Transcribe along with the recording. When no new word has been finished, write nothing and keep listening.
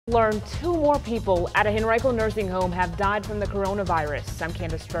Learned 2 more people at a Henrico nursing home have died from the coronavirus. I'm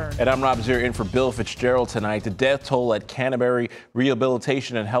Candace Stern. And I'm Rob Zier in for Bill Fitzgerald tonight. The death toll at Canterbury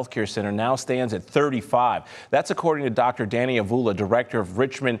Rehabilitation and Healthcare Center now stands at 35. That's according to Dr. Danny Avula, director of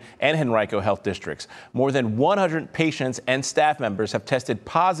Richmond and Henrico Health Districts. More than 100 patients and staff members have tested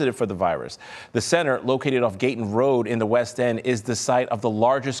positive for the virus. The center, located off Gayton Road in the West End, is the site of the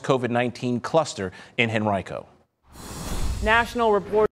largest COVID-19 cluster in Henrico. National reporters